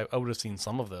have seen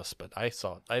some of this, but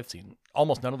I've seen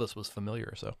almost none of this was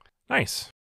familiar. So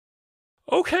nice.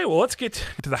 Okay, well let's get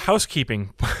to the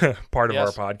housekeeping part of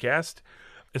our podcast.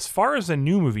 As far as a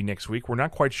new movie next week, we're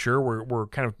not quite sure. We're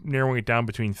kind of narrowing it down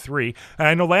between 3. And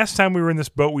I know last time we were in this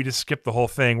boat, we just skipped the whole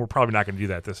thing. We're probably not going to do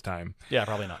that this time. Yeah,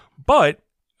 probably not. But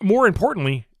more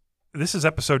importantly, this is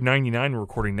episode 99 we're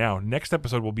recording now. Next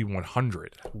episode will be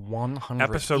 100. 100.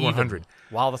 Episode 100.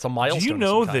 Wow, that's a milestone. Do you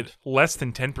know that less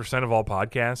than 10% of all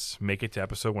podcasts make it to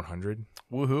episode 100?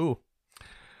 Woohoo.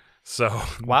 So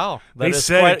wow, that is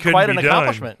quite an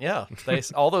accomplishment. Yeah,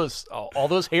 all those haters, all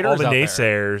the out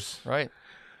naysayers, there. Right?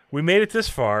 We made it this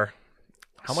far.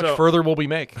 How much further will we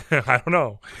make? I don't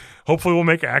know. Hopefully, we'll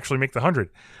actually make the 100.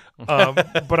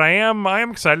 But I am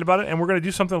excited about it, and we're going to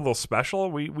do something a little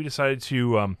special. We decided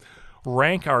to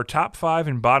rank our top 5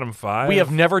 and bottom 5. We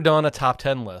have never done a top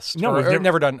 10 list. No, we've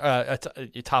never done a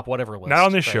top whatever list. Not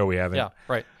on this show. We haven't. Yeah,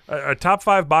 right. A top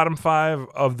 5, bottom 5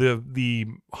 of the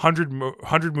 100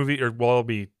 movie, or well, it'll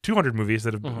be 200 movies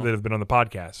that have been on the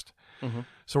podcast. Mm-hmm.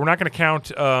 So we're not going to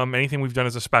count anything we've done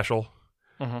as a special.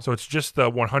 Mm-hmm. So it's just the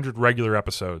 100 regular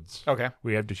episodes. Okay.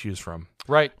 We have to choose from.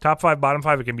 Right. Top 5, bottom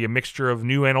 5. It can be a mixture of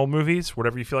new and old movies,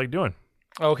 whatever you feel like doing.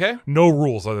 Okay. No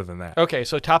rules other than that. Okay,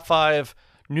 so top 5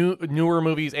 newer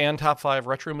movies and top 5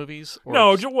 retro movies?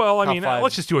 No, well, I mean,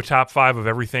 let's just do a top 5 of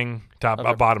everything,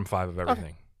 a bottom 5 of everything.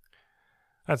 Okay.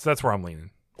 That's where I'm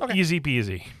leaning. Okay. Easy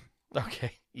peasy.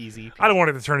 Okay, easy peasy. I don't want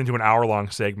it to turn into an hour-long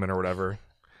segment or whatever.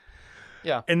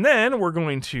 Yeah. And then we're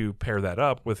going to pair that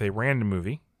up with a random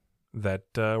movie that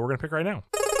we're going to pick right now.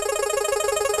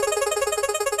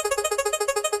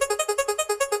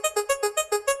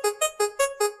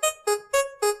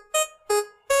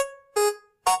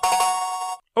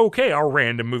 Okay, our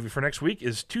random movie for next week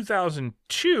is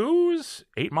 2002's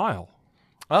 8 Mile.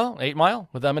 Oh, 8 Mile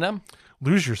with Eminem?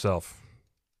 Lose yourself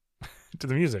to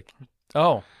the music.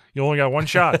 Oh. You only got one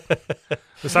shot.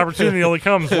 This opportunity only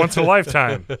comes once in a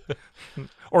lifetime.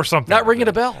 Or something. Not ringing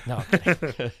a bell. No.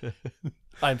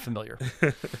 I'm familiar.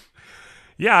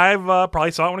 Yeah, I've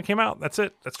probably saw it when it came out. That's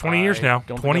it. That's 20 years now.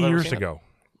 20 years ago.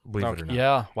 Believe it or not.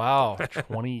 Yeah, wow.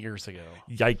 20 years ago.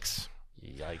 Yikes.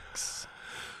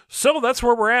 So that's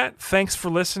where we're at. Thanks for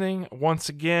listening once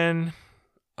again.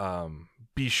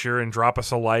 Be sure and drop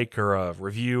us a like or a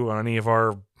review on any of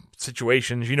our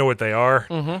situations. You know what they are.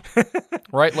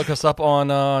 Right? Look us up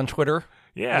on Twitter.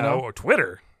 Yeah, You know?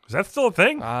 Twitter. Is that still a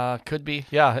thing? Could be.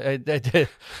 Yeah.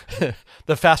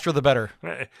 The faster, the better.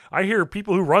 I hear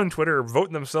people who run Twitter are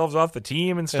voting themselves off the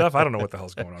team and stuff. I don't know what the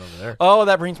hell's going on over there. Oh,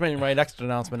 that brings me to my next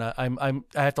announcement. I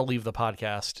have to leave the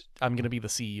podcast. I'm going to be the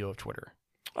CEO of Twitter.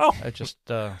 Oh, It just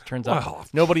turns out Well.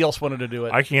 nobody else wanted to do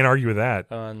it. I can't argue with that.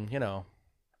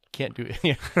 Can't do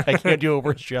it. I can't do a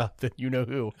worse job than you know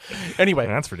who. Anyway,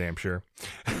 That's for damn sure.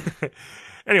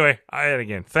 Anyway, and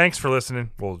again, thanks for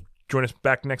listening. We'll join us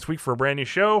back next week for a brand new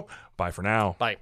show. Bye for now. bye.